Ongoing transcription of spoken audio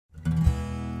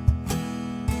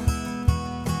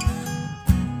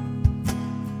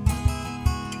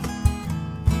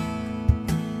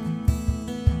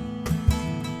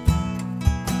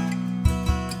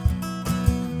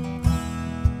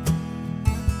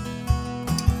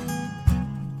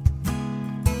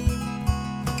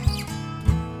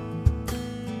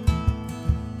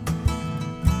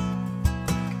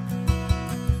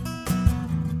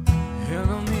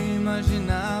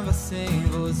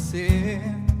você,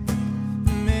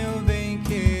 meu bem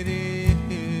querer,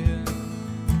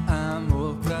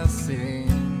 amor pra sempre.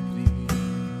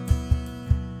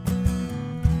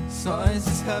 Só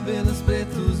esses cabelos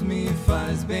pretos me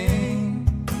faz bem.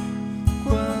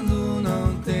 Quando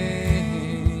não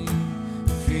tem,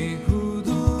 fico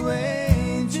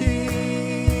doente.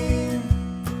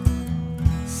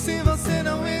 Se você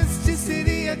não existisse,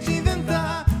 iria te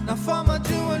inventar na forma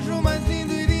de um anjo mais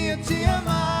lindo, iria te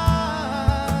amar.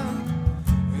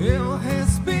 Eu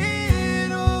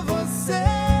respiro você,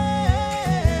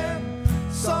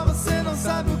 só você não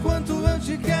sabe o quanto eu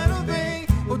te quero bem.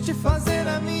 Vou te fazer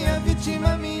a minha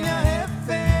vítima, minha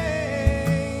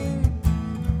refém.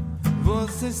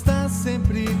 Você está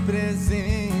sempre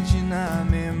presente na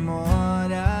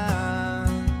memória.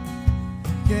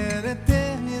 Quero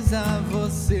eternizar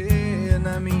você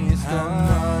na minha história. I'm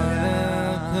not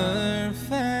a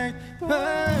perfect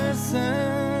person.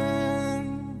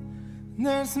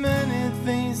 There's many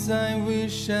things I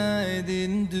wish I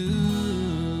didn't do,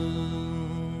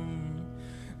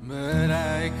 but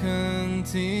I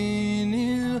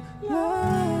continue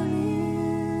learning.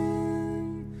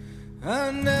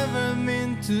 I never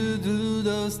meant to do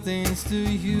those things to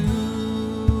you,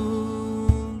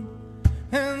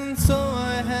 and so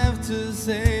I have to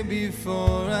say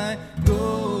before I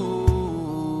go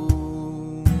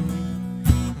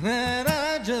that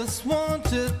I just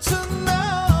wanted to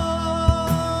know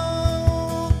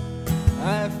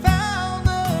I found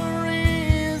a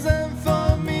reason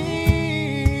for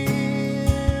me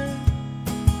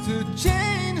to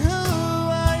change who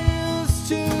I used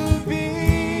to be,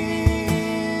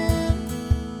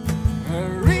 a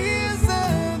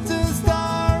reason to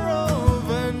start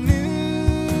over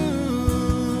new,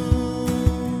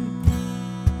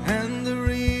 and the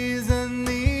reason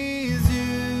is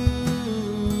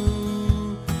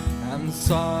you. I'm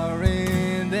sorry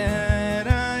that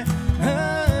I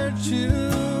hurt you.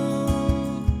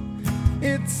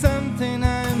 It's something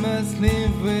I must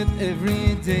live with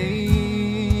every day,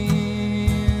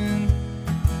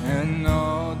 and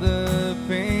all the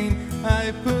pain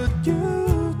I put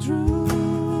you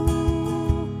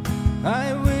through,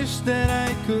 I wish that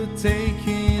I could take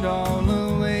it all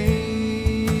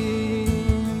away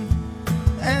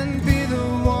and be the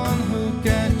one who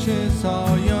catches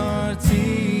all your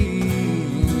tears.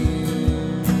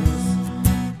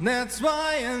 That's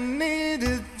why I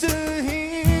needed to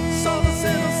hear. Só você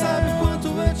não sabe o quanto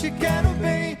eu te quero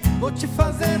bem. Vou te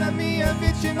fazer a minha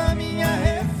vítima, minha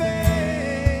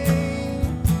refém.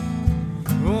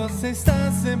 Você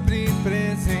está sempre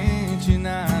presente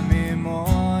na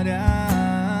memória.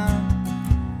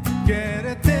 Quero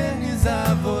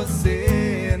eternizar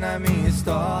você na minha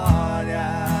história.